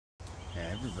Hey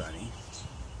everybody.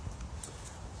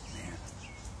 Man,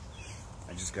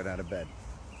 I just got out of bed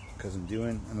because I'm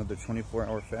doing another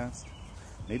 24-hour fast.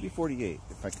 Maybe 48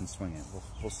 if I can swing it.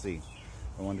 We'll see.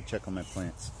 I wanted to check on my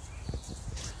plants.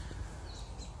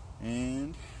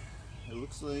 And it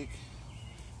looks like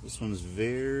this one's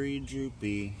very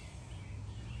droopy.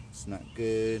 It's not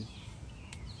good.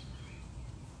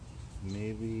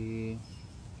 Maybe,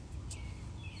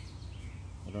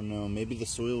 I don't know, maybe the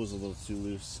soil was a little too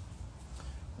loose.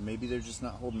 Or maybe they're just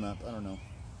not holding up. I don't know.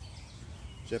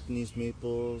 Japanese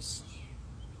maples,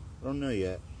 I don't know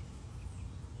yet.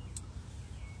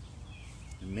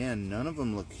 And man, none of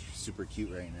them look super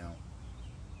cute right now.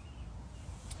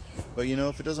 But you know,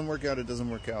 if it doesn't work out, it doesn't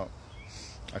work out.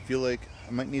 I feel like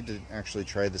I might need to actually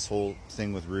try this whole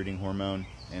thing with rooting hormone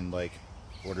and like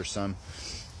order some,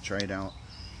 try it out.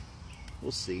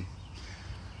 We'll see.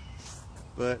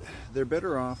 But they're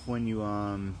better off when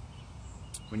you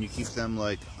keep them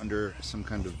like under some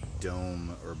kind of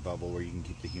dome or bubble where you can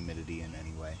keep the humidity in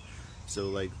anyway. So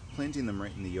like planting them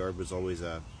right in the yard was always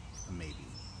a maybe.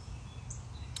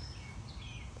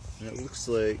 And it looks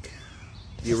like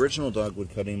the original dogwood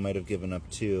cutting might have given up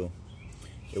too.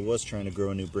 It was trying to grow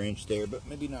a new branch there, but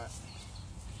maybe not.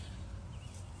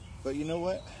 But you know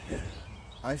what?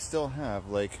 I still have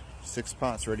like 6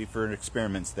 pots ready for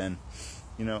experiments then.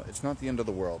 You know, it's not the end of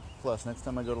the world. Plus, next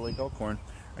time I go to Lake Elkhorn,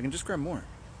 I can just grab more.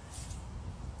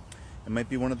 It might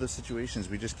be one of those situations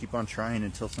we just keep on trying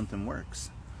until something works.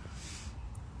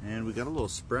 And we got a little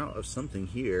sprout of something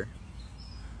here.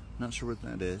 Not sure what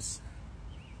that is.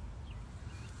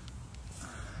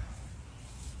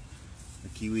 The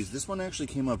kiwis. This one actually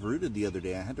came up rooted the other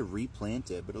day. I had to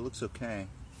replant it, but it looks okay.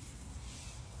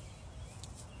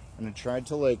 And I tried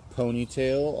to like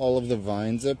ponytail all of the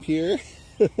vines up here.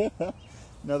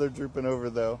 Now they're drooping over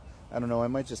though. I don't know, I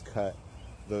might just cut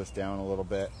those down a little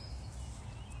bit.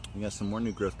 We got some more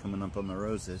new growth coming up on the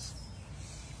roses.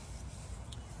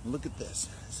 Look at this.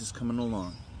 This is coming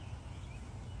along.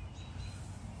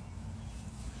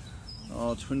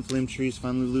 Oh, twin flame trees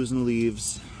finally losing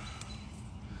leaves.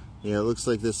 Yeah, it looks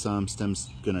like this stem's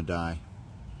gonna die.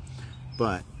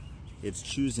 But it's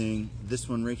choosing this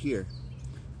one right here.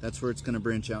 That's where it's gonna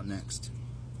branch out next.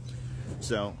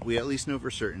 So we at least know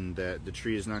for certain that the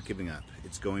tree is not giving up.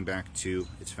 It's going back to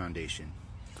its foundation.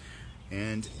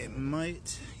 And it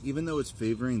might, even though it's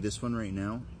favoring this one right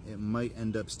now, it might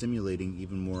end up stimulating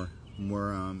even more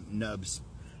nubs,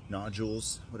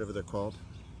 nodules, whatever they're called.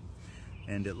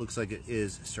 And it looks like it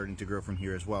is starting to grow from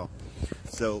here as well.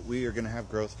 So we are going to have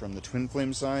growth from the twin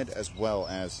flame side as well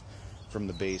as from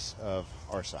the base of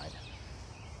our side.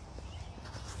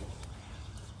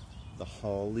 The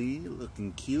holly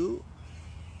looking cute.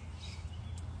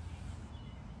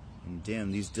 And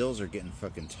damn, these dills are getting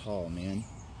fucking tall, man.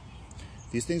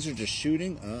 These things are just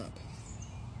shooting up.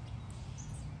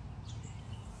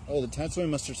 Oh, the tatsumi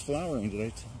mustard's flowering.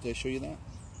 Did I show you that?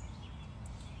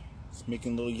 It's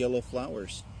making little yellow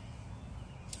flowers,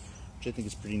 which I think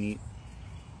is pretty neat.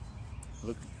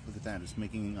 Look at that. It's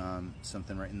making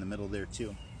something right in the middle there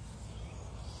too.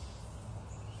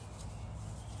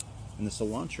 And the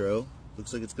cilantro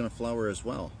looks like it's going to flower as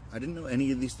well. I didn't know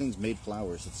any of these things made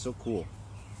flowers. It's so cool.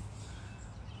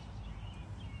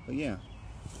 But yeah,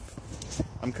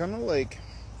 I'm kind of like,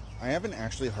 I haven't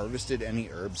actually harvested any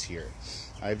herbs here.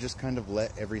 I've just kind of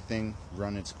let everything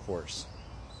run its course.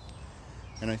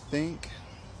 And I think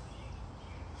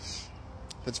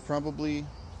that's probably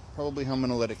how I'm going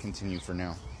to let it continue for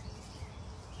now.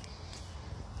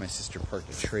 My sister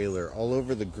parked a trailer all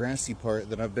over the grassy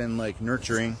part that I've been like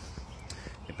nurturing.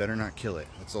 It better not kill it.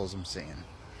 That's all I'm saying.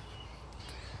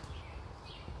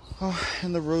 Oh,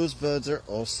 and the rosebuds are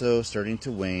also starting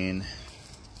to wane.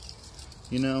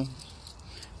 You know,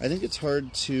 I think it's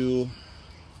hard to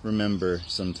remember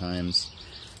sometimes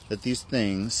that these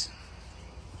things,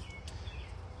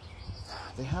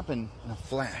 they happen in a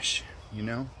flash, you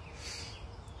know?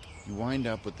 You wind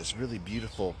up with this really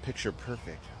beautiful, picture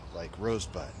perfect, like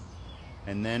rosebud.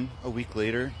 And then a week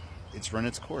later, it's run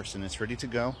its course and it's ready to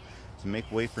go to make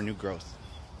way for new growth.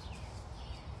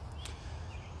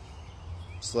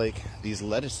 It's like these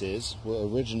lettuces were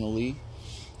originally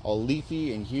all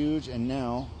leafy and huge, and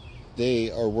now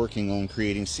they are working on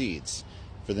creating seeds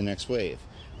for the next wave,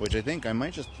 which I think I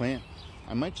might just plant.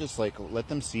 I might just like let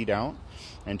them seed out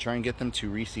and try and get them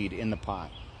to reseed in the pot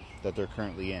that they're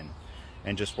currently in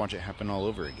and just watch it happen all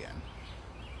over again.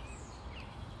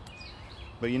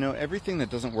 But you know, everything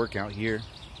that doesn't work out here,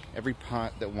 every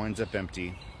pot that winds up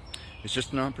empty, is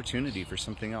just an opportunity for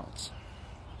something else.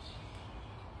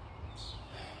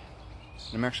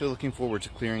 I'm actually looking forward to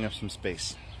clearing up some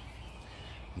space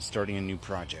and starting a new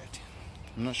project.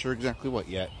 I'm not sure exactly what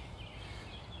yet,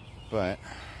 but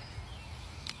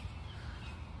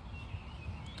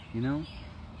you know,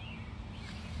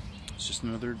 it's just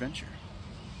another adventure.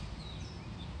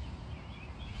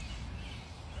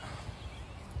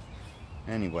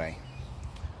 Anyway,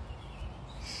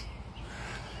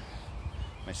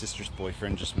 my sister's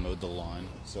boyfriend just mowed the lawn,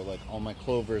 so like all my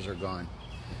clovers are gone.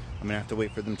 I'm gonna have to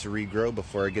wait for them to regrow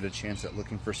before I get a chance at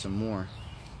looking for some more.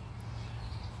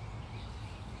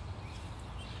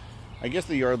 I guess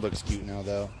the yard looks cute now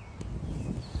though.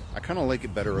 I kind of like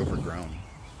it better overgrown.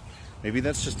 Maybe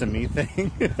that's just a me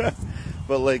thing.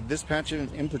 But like this patch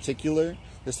in particular,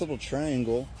 this little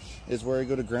triangle is where I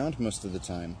go to ground most of the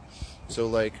time. So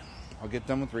like, I'll get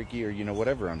done with Reiki or, you know,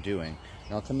 whatever I'm doing,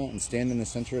 and I'll come out and stand in the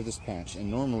center of this patch,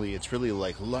 and normally it's really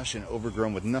like lush and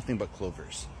overgrown with nothing but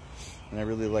clovers. And I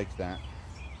really like that.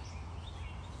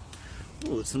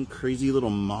 Oh, it's some crazy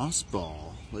little moss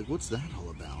ball. Like, what's that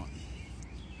all about?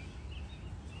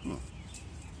 Oh.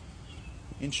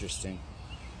 Interesting.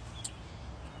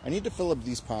 I need to fill up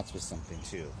these pots with something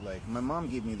too. Like, my mom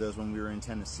gave me those when we were in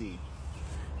Tennessee,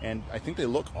 and I think they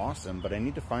look awesome, but I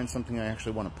need to find something I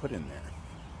actually want to put in there.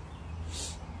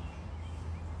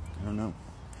 I don't know.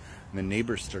 And the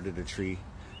neighbor started a tree,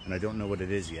 and I don't know what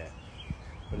it is yet,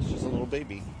 but it's just a little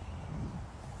baby.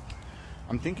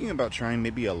 I'm thinking about trying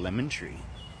maybe a lemon tree.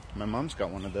 My mom's got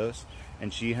one of those,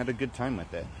 and she had a good time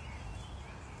with it.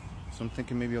 So I'm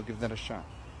thinking maybe I'll give that a shot.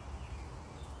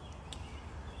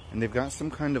 And they've got some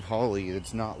kind of holly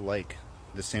that's not like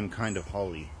the same kind of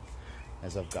holly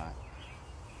as I've got.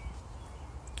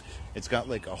 It's got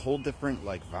like a whole different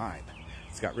like vibe.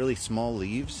 It's got really small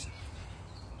leaves.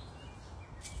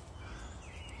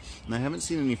 And I haven't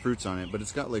seen any fruits on it, but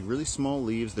it's got like really small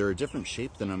leaves. They're a different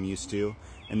shape than I'm used to.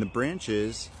 And the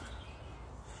branches,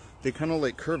 they kind of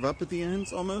like curve up at the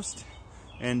ends almost.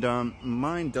 And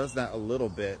mine does that a little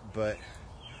bit, but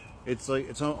it's like,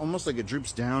 it's almost like it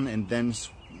droops down and then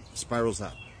spirals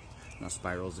up. Not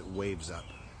spirals, it waves up.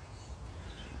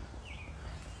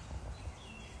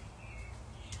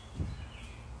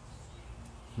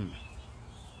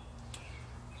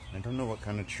 I don't know what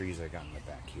kind of trees I got in the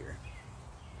back here.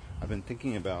 I've been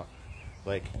thinking about,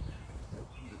 like,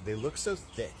 they look so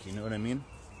thick, you know what I mean?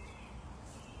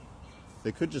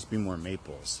 They could just be more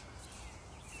maples.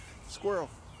 Squirrel.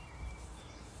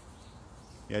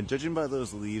 Yeah, judging by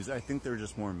those leaves, I think they're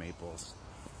just more maples.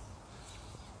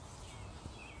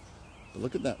 But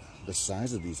look at that, the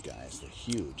size of these guys. They're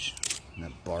huge. And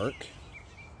that bark,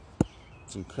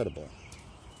 it's incredible.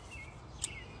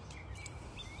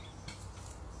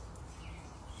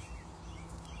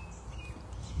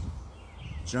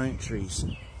 Giant trees.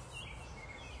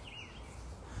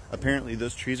 Apparently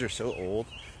those trees are so old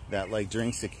that like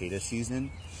during cicada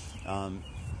season,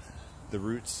 the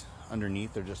roots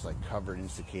underneath are just like covered in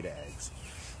cicada eggs.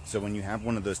 So when you have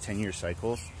one of those 10-year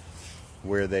cycles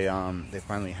where they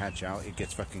finally hatch out, it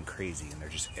gets fucking crazy and they're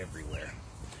just everywhere.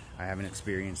 I haven't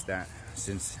experienced that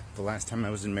since the last time I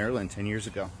was in Maryland 10 years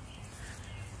ago.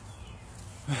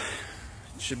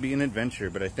 It should be an adventure,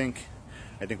 but I think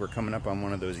we're coming up on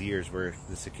one of those years where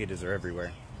the cicadas are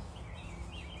everywhere.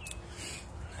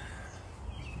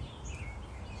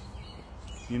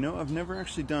 You know, I've never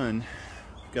actually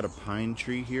got a pine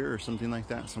tree here or something like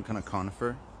that, some kind of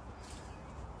conifer.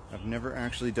 I've never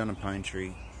actually done a pine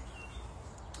tree.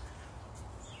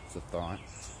 It's a thought.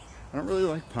 I don't really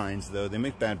like pines though, they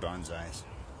make bad bonsais.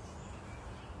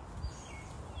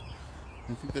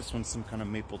 I think this one's some kind of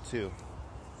maple too.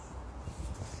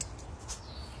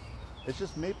 It's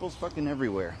just maples fucking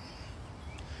everywhere.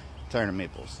 I'm tired of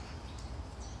maples.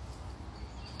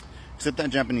 Except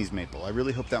that Japanese maple. I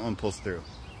really hope that one pulls through.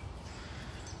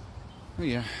 Oh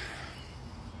yeah.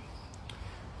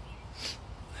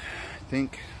 I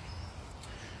think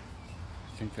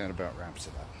that about wraps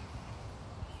it up.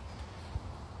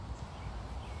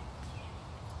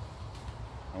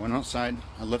 I went outside.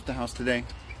 I left the house today.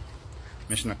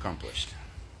 Mission accomplished.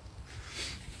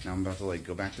 Now I'm about to like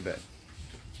go back to bed.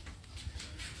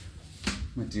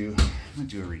 I'm gonna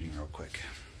do a reading real quick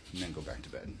and then go back to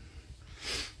bed.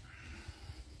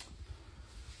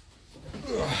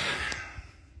 Ugh.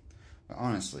 But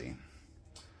honestly,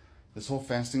 this whole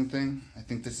fasting thing, I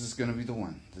think this is gonna be the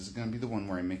one. This is gonna be the one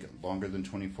where I make it longer than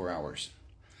 24 hours.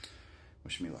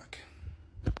 Wish me luck.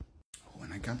 Oh,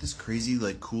 and I got this crazy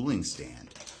like cooling stand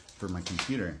for my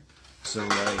computer. So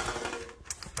like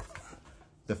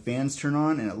the fans turn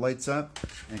on and it lights up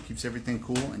and it keeps everything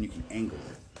cool and you can angle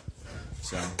it.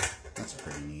 So that's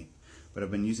pretty neat. But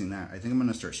I've been using that. I think I'm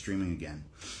gonna start streaming again.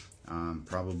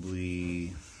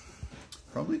 Probably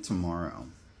tomorrow.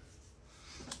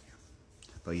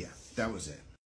 But yeah, that was it.